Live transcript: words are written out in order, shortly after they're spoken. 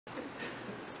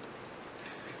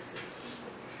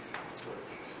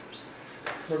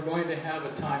we're going to have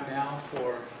a time now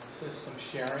for some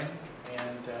sharing,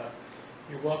 and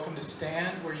you're welcome to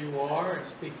stand where you are and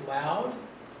speak loud,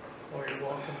 or you're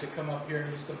welcome to come up here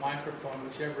and use the microphone,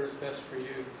 whichever is best for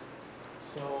you.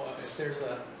 So if there's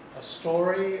a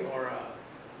story or a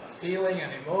feeling,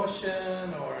 an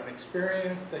emotion, or an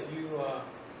experience that you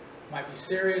might be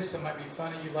serious, it might be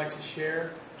funny, you'd like to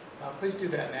share, please do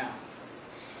that now.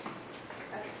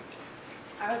 Okay.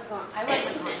 I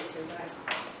wasn't going to, but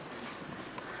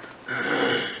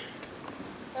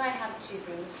so I have two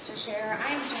things to share.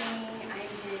 I'm Jamie. I'm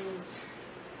his,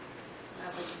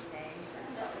 what would you say,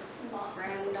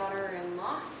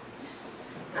 granddaughter-in-law.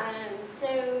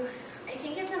 So I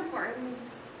think it's important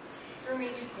for me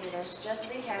to say this just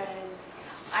because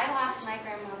I lost my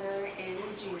grandmother in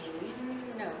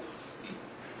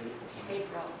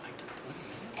April.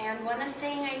 And one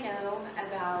thing I know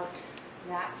about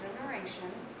that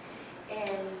generation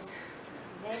is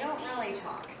they don't really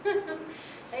talk.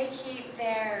 They keep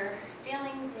their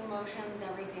feelings, emotions,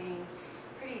 everything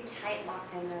pretty tight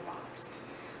locked in their box.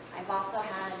 I've also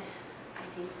had, I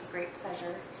think, the great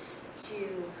pleasure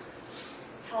to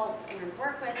help and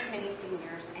work with many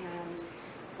seniors, and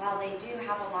while they do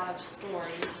have a lot of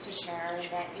stories to share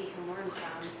that we can learn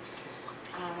from,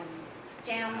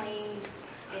 family,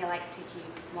 they like to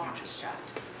keep locked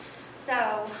shut.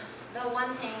 So the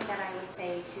one thing that I would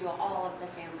say to all of the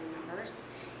family members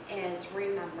is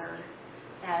remember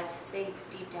that they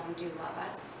deep down do love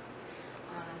us.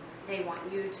 They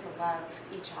want you to love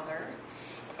each other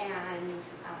and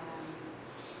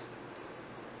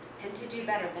to do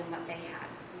better than what they had.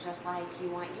 Just like you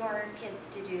want your kids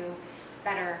to do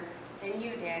better than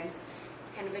you did.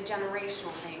 It's kind of a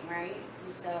generational thing, right?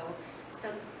 And so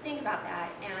think about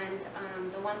that. And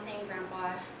the one thing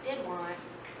Grandpa did want,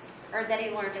 or that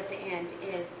he learned at the end,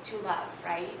 is to love,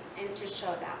 right? And to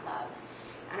show that love.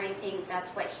 And I think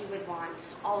that's what he would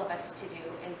want all of us to do,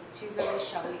 is to really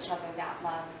show each other that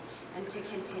love and to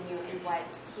continue in what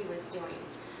he was doing.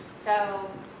 So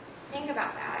think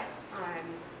about that.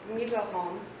 When you go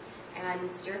home and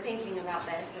you're thinking about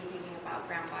this and thinking about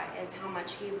Grandpa, is how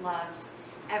much he loved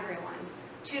everyone,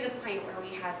 to the point where we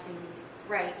had to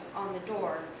write on the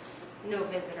door, no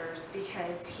visitors,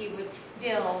 because he would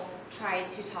still try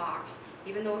to talk.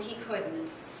 Even though he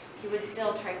couldn't, he would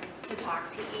still try to talk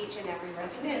to each and every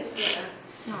resident here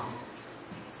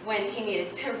when he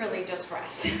needed to really just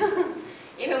rest.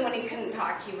 Even when he couldn't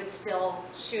talk, he would still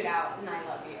shoot out, "And I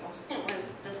love you." It was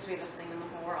the sweetest thing in the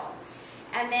whole world.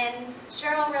 And then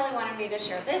Cheryl really wanted me to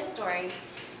share this story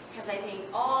because I think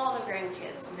all the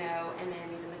grandkids know, and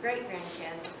then even the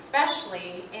great-grandkids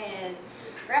especially, is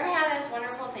Grandpa had this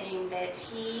wonderful thing that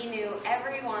he knew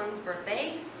everyone's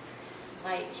birthday,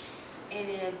 like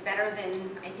better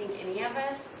than I think any of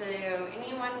us. Do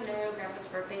anyone know Grandpa's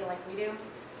birthday like we do?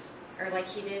 Or like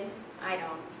he did? I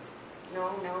don't. No,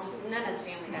 none of the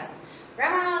family does.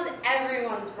 Grandpa knows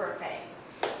everyone's birthday.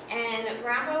 And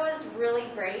Grandpa was really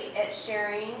great at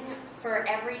sharing. For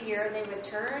every year they would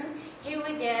turn, he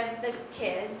would give the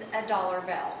kids a $1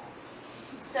 bill.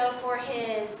 So for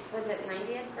his, was it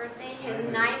 90th birthday? His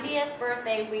 90th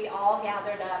birthday, we all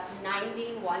gathered up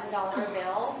 $91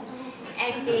 bills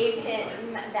and gave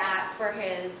him that for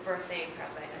his birthday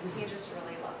present. And he just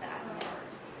really loved that.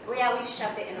 Well, yeah, we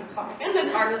shoved it in a car, and the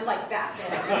car was like that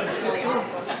big. It was really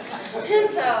awesome. And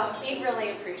so he really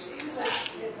appreciated that.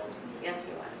 Yes,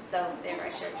 he was. So there,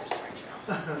 I shared your story,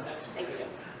 Cheryl. Thank you.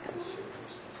 Yes.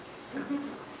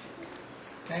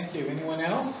 Thank you. Anyone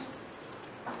else?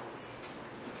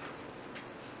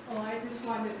 Well, I just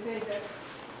wanted to say that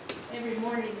every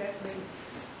morning that when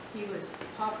he would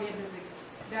pop into the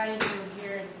dining room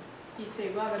here, and he'd say,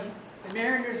 "Well, the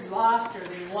Mariners lost or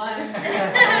they won," and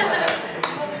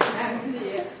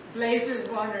the Blazers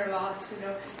won or lost, you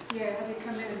know. Yeah, they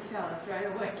come in and tell us right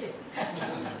away.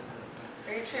 It's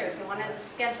very true. He wanted the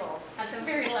schedule at the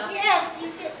very last. Yes,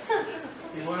 he did.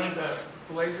 You wanted the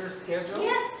Blazers schedule?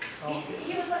 Yes. Oh.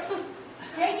 He was like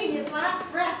taking his last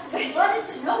breath, and he wanted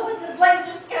to know what the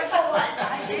Blazers schedule was.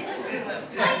 I did too.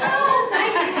 I know.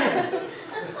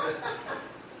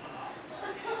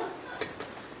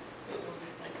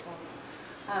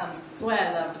 Boy,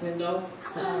 I loved Wendell.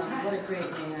 What a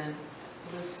great man. It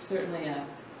was certainly I'm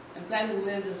glad he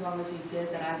lived as long as he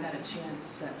did, that I got a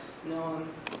chance to know him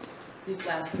these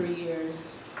last 3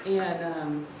 years.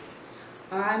 And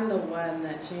I'm the one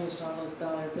that changed all those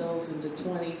dollar bills into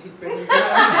 20s. He'd bring them down.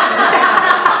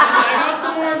 I got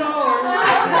some more dollars.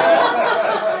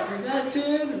 That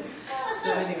too.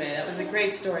 So anyway, that was a great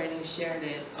great story, and he shared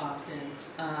it often.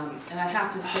 And I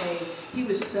have to say, he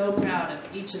was so proud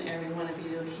of each and every one of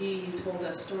you. He told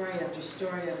us story after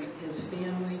story of his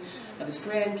family, of his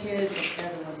grandkids, of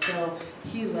everyone. So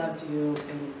he loved you,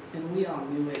 and we all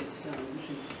knew it, so you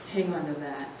can hang on to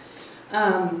that.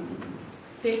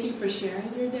 Thank you for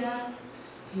sharing your dad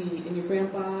and your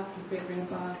grandpa, your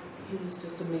great-grandpa. He was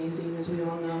just amazing, as we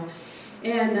all know.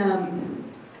 And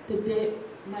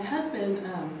my husband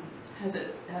has an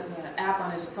app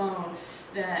on his phone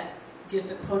that gives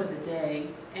a quote of the day,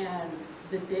 and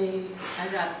the day I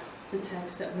got the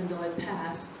text that Wendell had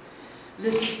passed,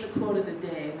 this is the quote of the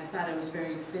day, and I thought it was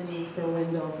very fitting for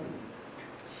Wendell.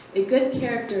 A good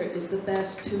character is the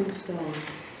best tombstone.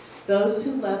 Those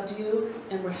who loved you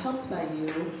and were helped by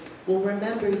you will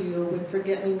remember you when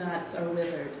forget-me-nots are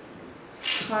withered.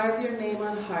 Carve your name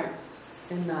on hearts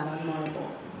and not on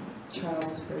marble.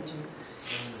 Charles Spurgeon.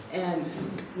 And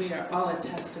we are all a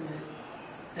testament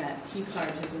that he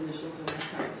carved his initials in our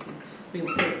hearts, and we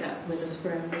will take that with us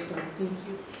forever. So thank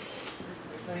you.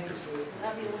 Thank you, Sue.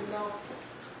 Love you, Wendell.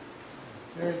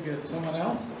 Very good. Someone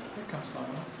else? Here comes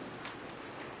someone else.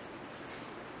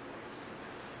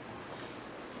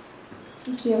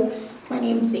 Thank you. My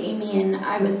name's Amy, and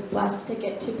I was blessed to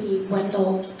get to be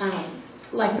Wendell's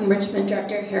Life Enrichment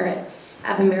Director here at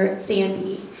Avamere at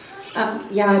Sandy.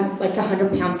 Yeah, I'm like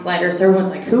 100 pounds lighter, so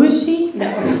everyone's like, who is she? No.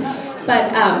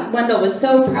 But Wendell was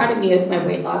so proud of me with my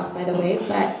weight loss, by the way.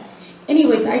 But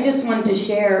anyways, I just wanted to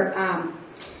share,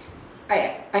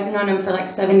 I've known him for like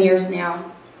 7 years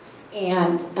now,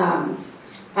 and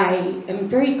I am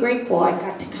very grateful I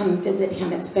got to come visit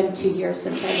him. It's been 2 years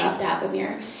since I left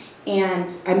Avamere,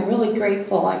 and I'm really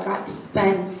grateful I got to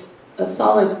spend a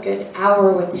solid good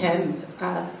hour with him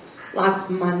last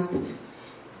month.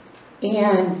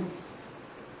 And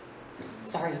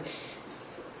sorry,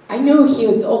 I know he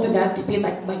was old enough to be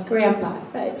like my grandpa,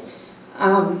 but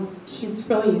he's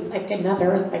really like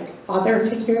another like father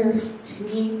figure to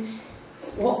me.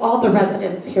 Well, all the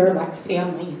residents here are like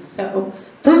family. So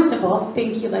first of all,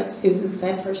 thank you, like Susan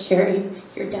said, for sharing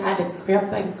your dad and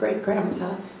grandpa and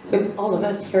great-grandpa with all of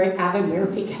us here at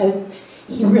Avamere, because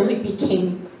he really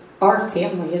became our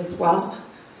family as well.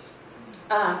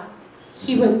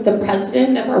 He was the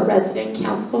president of our resident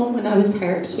council when I was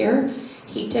hired here.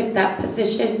 He took that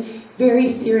position very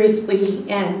seriously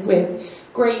and with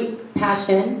great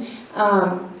passion.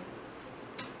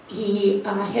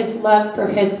 His love for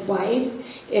his wife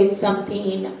is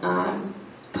something,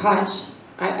 gosh,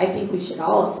 I think we should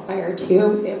all aspire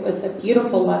to. It was a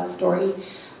beautiful love story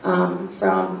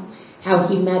from how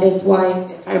he met his wife.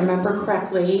 If I remember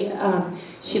correctly,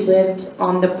 she lived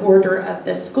on the border of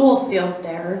the school field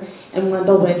there, and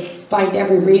Wendell would find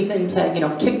every reason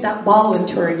to, kick that ball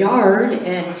into her yard.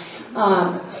 And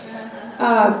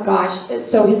gosh,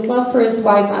 so his love for his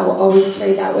wife, I will always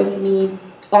carry that with me.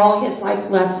 All his life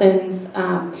lessons,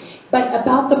 but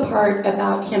about the part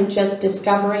about him just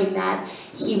discovering that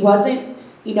he wasn't,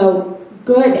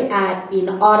 good at being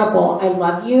audible, I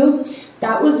love you.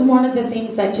 That was one of the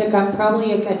things that took up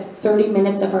probably a good 30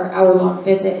 minutes of our hour-long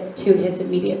visit to his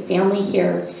immediate family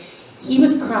here. He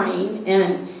was crying,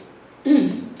 and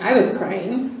I was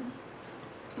crying,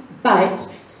 but,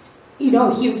 he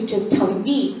was just telling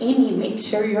me, Amy, make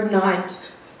sure you're not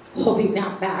holding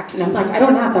that back. And I'm like, I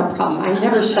don't have that problem. I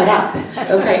never shut up,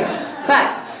 okay?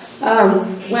 But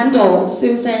Wendell,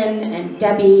 Susan, and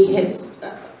Debbie, his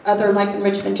other life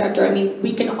enrichment director, I mean,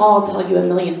 we can all tell you a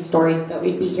million stories, but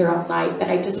we'd be here all night. But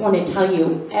I just want to tell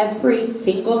you, every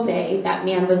single day that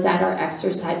man was at our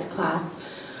exercise class,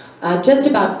 just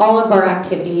about all of our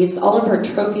activities, all of our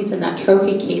trophies in that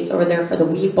trophy case over there for the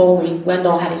Wii Bowling,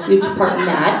 Wendell had a huge part in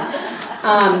that.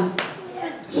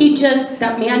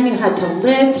 That man knew how to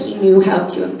live, he knew how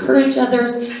to encourage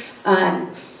others,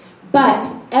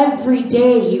 but every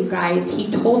day, you guys,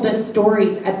 he told us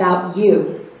stories about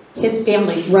you, his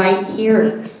family, right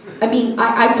here. I mean,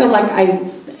 I feel like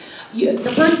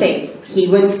the birthdays, he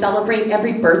would celebrate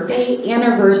every birthday,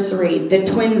 anniversary, the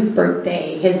twins'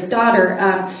 birthday, his daughter,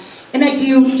 and I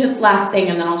do, just last thing,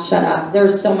 and then I'll shut up.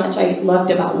 There's so much I loved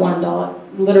about Wendell,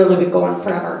 literally would go on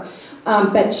forever.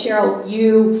 But Cheryl,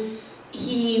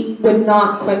 he would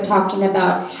not quit talking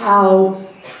about how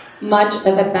much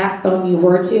of a backbone you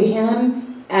were to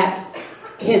him at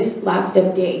his last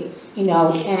of days,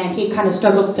 and he kind of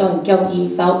struggled feeling guilty.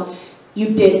 He felt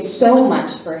you did so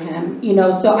much for him,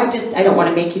 so I don't want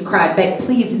to make you cry, but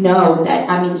please know that,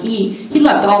 I mean, he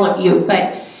loved all of you,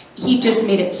 but he just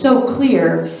made it so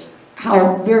clear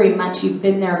how very much you've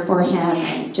been there for him,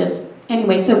 and just,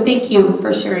 anyway, so thank you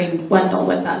for sharing Wendell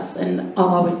with us, and I'll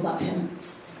always love him.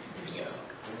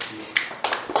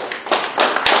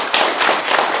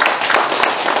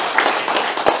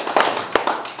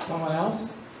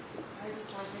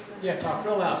 Yeah, talk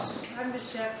real loud. I'm the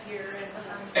chef here, and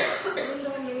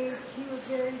Wendell made, he was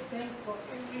very thankful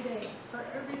every day for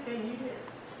everything you did.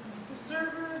 The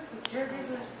servers, the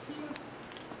caregivers, he was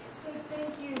said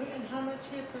thank you and how much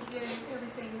he appreciated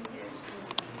everything you did.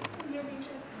 I'm really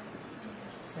missed.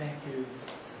 Thank you.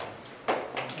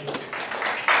 Thank you.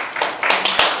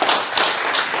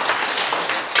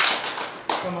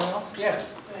 Someone else?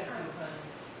 Yes.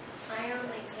 I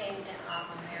only came to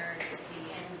America at the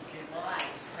end of July,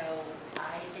 so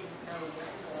I didn't know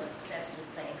Wendell except to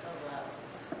say hello,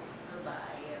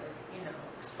 goodbye, or,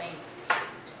 exchange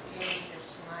a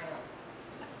smile.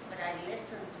 But I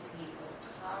listened to people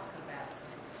talk about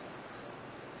him.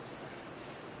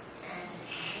 And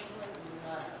he was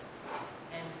love,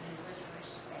 and he was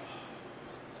respect.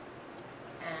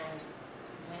 And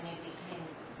when he became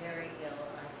very ill,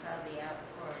 I saw the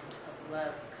outpouring of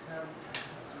love come from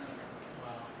his family.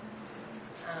 Wow.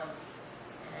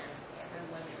 And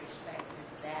everyone respected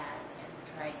that and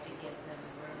tried to give them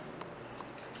room.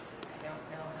 I don't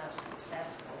know how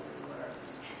successful we were,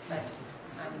 but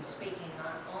I'm speaking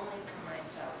not only for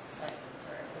myself, but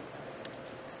for everybody.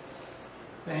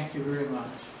 Thank you very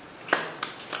much.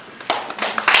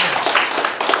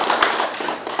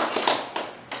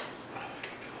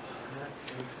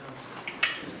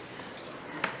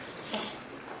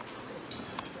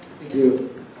 Thank you.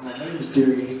 My name is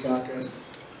Jerry Hickok. I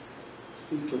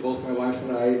speak for both my wife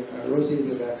and I, Rosie and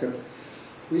Rebecca.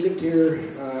 We lived here,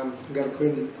 got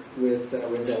acquainted with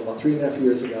Wendell about 3.5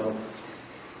 years ago.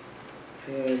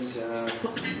 And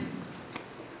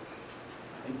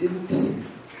I didn't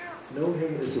know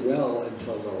him as well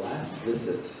until the last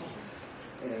visit.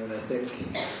 And I think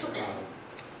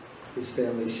his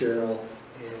family, Cheryl,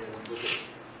 and was it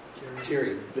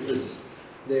Jerry, that was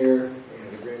there,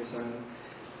 and a grandson.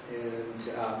 And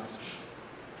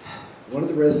one of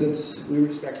the residents, we were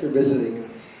just back here visiting,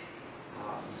 and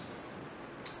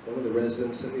one of the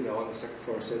residents that we know on the second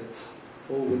floor said,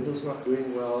 "Oh, Wendell's not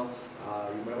doing well,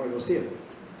 you might want to go see him."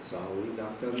 So we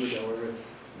knocked on the door and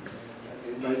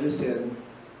invited us in.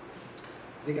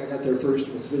 I think I got there first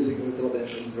and was visiting with a little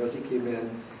bit, and Rosie came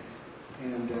in.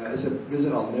 And it's a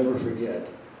visit I'll never forget.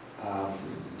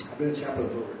 I've been a chaplain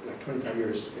for like 25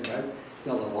 years, and I've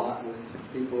dealt a lot with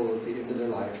people at the end of their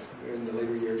life, in the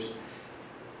later years.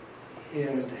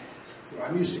 And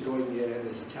I'm used to going in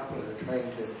as a chaplain and trying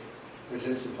to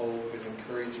present some hope and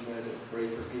encouragement and pray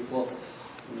for people.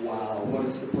 Wow, what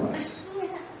a surprise.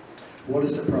 What a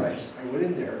surprise. I went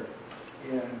in there,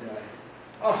 and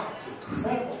it's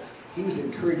incredible. He was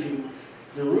encouraging.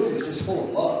 The room was just full of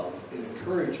love and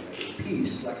encouragement and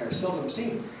peace like I've seldom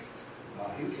seen.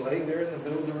 He was laying there in the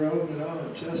middle of the room,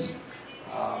 and just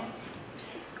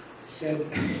said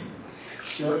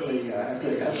shortly after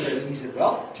I got there, and he said,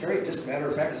 "Well, Terry, just a matter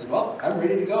of fact," I said, "Well, I'm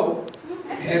ready to go."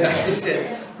 And I just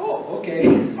said, "Oh, okay."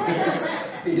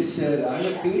 He said, "I'm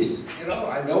at peace,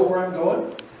 I know where I'm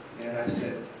going." And I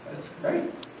said, "That's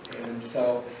great." And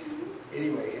so,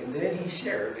 anyway, and then he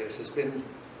shared, as has been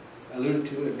alluded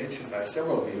to and mentioned by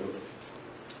several of you,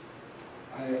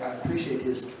 I appreciate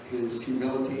his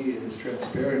humility and his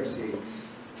transparency.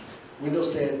 Wendell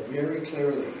said very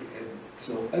clearly and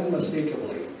so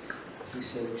unmistakably, he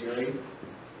said, "Jerry,"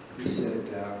 he said,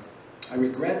 "I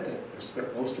regret that I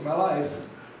spent most of my life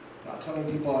not telling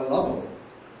people I love them."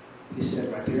 He said,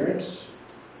 "My parents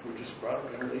were just brought up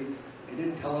differently. They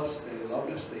didn't tell us they loved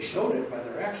us. They showed it by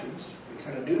their actions. We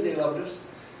kind of knew they loved us."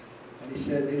 And he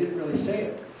said, "They didn't really say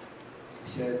it." He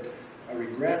said, "I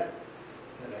regret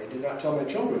that I did not tell my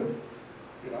children,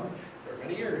 for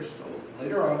many years, till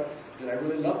later on, that I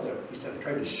really loved them." He said, "I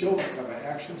tried to show it by my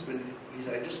actions, but he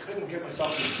said, I just couldn't get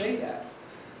myself to say that."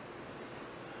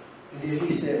 And then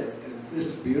he said, and this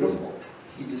is beautiful,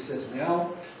 he just says,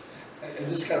 "Now," and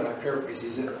this is kind of my paraphrase, he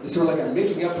said, "It's sort of like I'm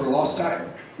making up for lost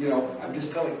time. I'm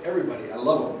just telling everybody I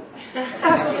love them.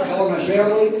 I keep telling my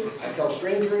family, I tell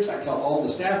strangers, I tell all the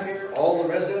staff here, all the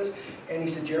residents." And he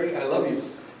said, "Jerry, I love you."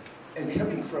 And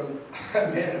coming from a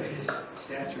man of his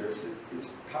stature, it's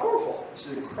powerful. It's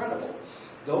incredible.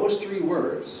 Those 3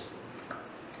 words,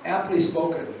 aptly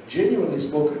spoken, genuinely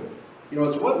spoken.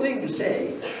 It's one thing to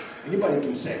say, anybody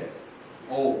can say,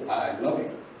 "Oh, I love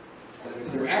you." But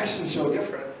if their actions show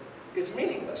different, it's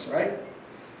meaningless, right?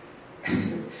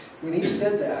 When he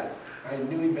said that, I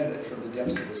knew he meant it from the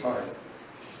depths of his heart.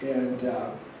 And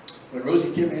when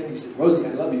Rosie came in, he said, "Rosie,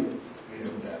 I love you."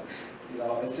 And,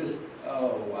 it's just,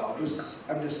 oh, wow.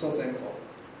 I'm just so thankful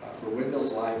for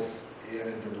Wendell's life,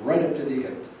 and right up to the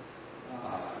end.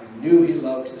 I knew he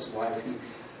loved his wife. When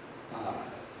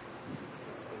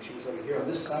she was over here on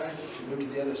this side, she moved to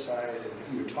the other side, and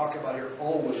he would talk about her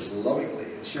always lovingly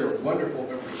and share wonderful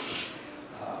memories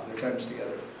of their times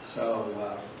together. So,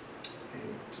 anyway,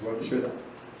 just wanted to share that.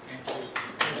 Thank you.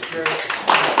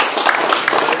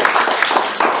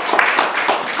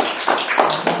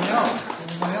 Anyone else?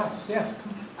 Anyone else? Yes,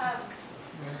 come on.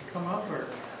 You guys come up or?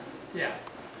 Yeah.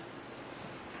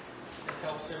 It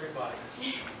helps everybody.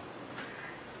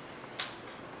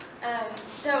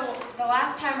 So the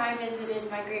last time I visited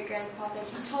my great-grandfather,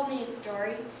 he told me a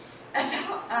story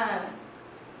about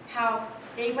how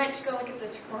they went to go look at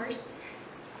this horse,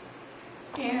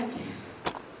 and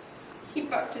he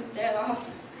bucked his dad off.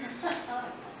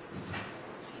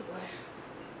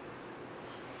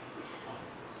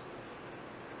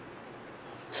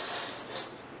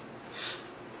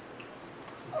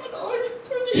 I was always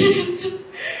 30.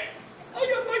 I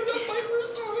got bucked off my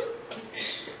first horse,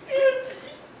 and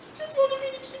he just wanted me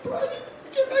to keep riding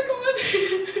and get back on.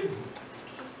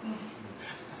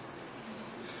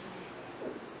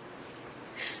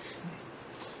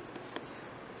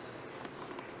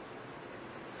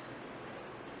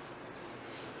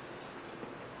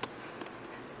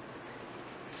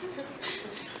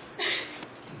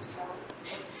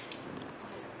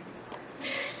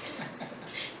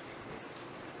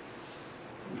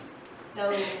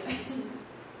 So,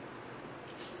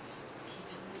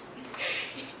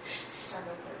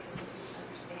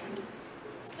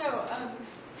 So,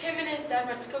 him and his dad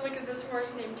went to go look at this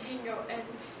horse named Tango, and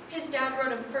his dad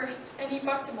rode him first, and he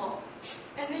bucked him off,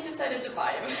 and they decided to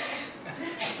buy him.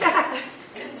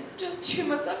 And just 2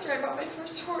 months after I bought my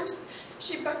first horse,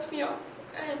 she bucked me off,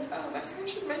 and I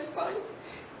fractured my spine,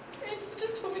 and he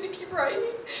just told me to keep riding,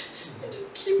 and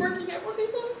just keep working at what I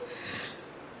love.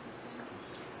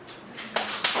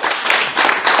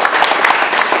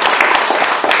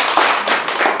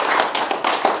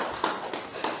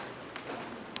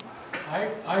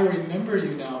 I remember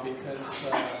you now because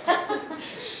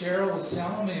Cheryl was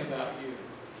telling me about you.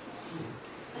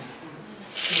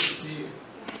 Good to see you.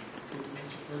 Good to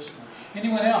meet you personally.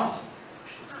 Anyone else?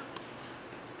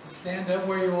 To stand up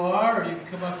where you are, or you can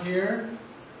come up here.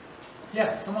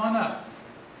 Yes, come on up.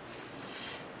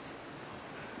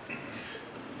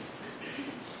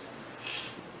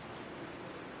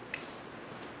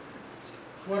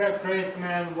 What a great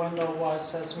man Wendell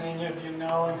was, as many of you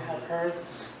know and have heard.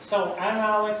 So I'm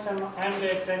Alex, and I'm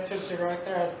the executive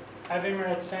director at Ave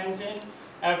Maria Santi.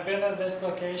 I've been at this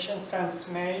location since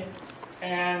May,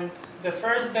 and the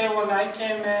first day when I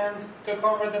came in, took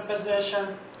over the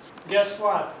position, guess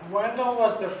what? Wendell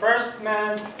was the first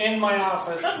man in my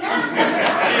office.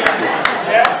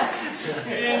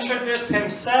 He introduced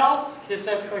himself, he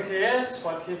said who he is,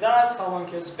 what he does, how long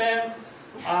he's been.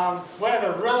 We had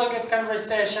a really good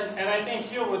conversation, and I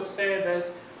think you would say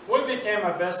this, we became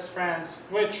our best friends.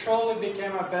 We truly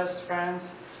became our best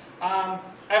friends. I've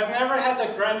never had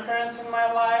the grandparents in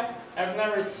my life, I've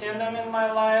never seen them in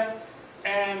my life,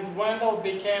 and Wendell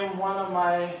became one of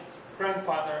my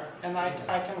grandfather, and I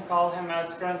can call him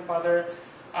as grandfather.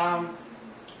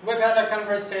 We've had a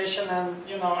conversation, and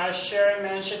as Sherry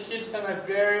mentioned, he's been a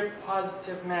very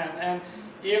positive man, and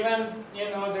even,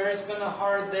 there's been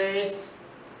hard days.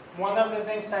 One of the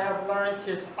things I have learned,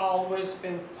 he's always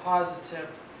been positive.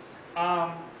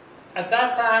 At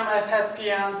that time, I've had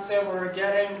fiance, we were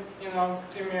getting,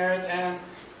 to married, and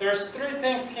there's 3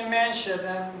 things he mentioned,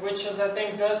 and which is, I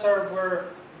think those were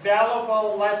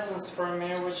valuable lessons for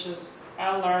me, which is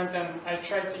I learned and I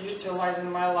tried to utilize in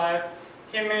my life.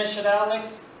 He mentioned,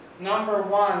 Alex, number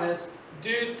 1 is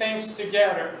do things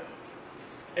together.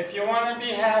 If you want to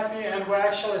be happy, and we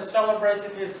actually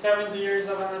celebrated his 70 years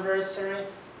of anniversary,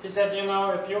 he said,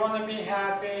 if you want to be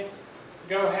happy,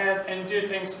 go ahead and do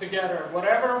things together.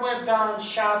 Whatever we've done,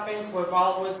 shopping, we've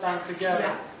always done together.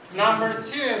 Yeah. Number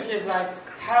 2, he's like,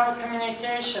 have a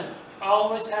communication.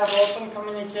 Always have open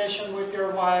communication with your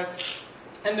wife.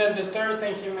 And then the 3rd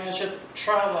thing he mentioned,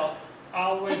 travel.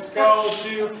 Always go,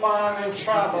 do fun, and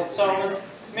travel. So as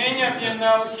many of you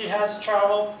know, he has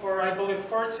traveled for, I believe,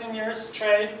 14 years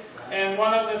straight. And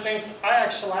one of the things, I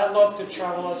love to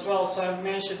travel as well. So I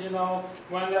mentioned,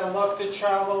 when I love to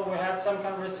travel, we had some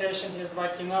conversation. He's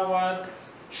like, you know what,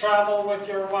 travel with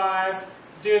your wife,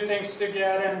 do things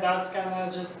together, and that's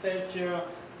gonna just take you,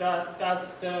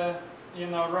 that's the,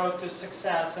 road to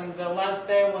success. And the last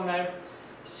day when I've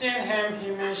seen him,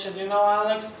 he mentioned,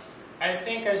 Alex, I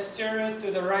think I steered you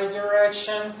to the right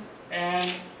direction,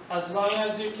 and as long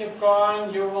as you keep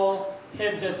going, you will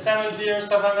hit the 70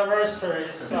 years of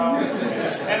anniversary. So,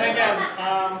 and again,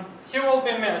 he will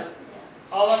be missed.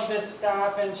 All of this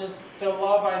stuff and just the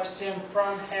love I've seen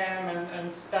from him and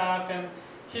stuff, and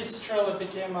he's truly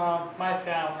became my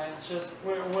family. Just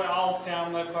we're all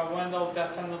family, but Wendell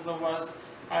definitely was.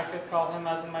 I could call him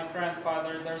as my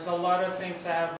grandfather. There's a lot of things I have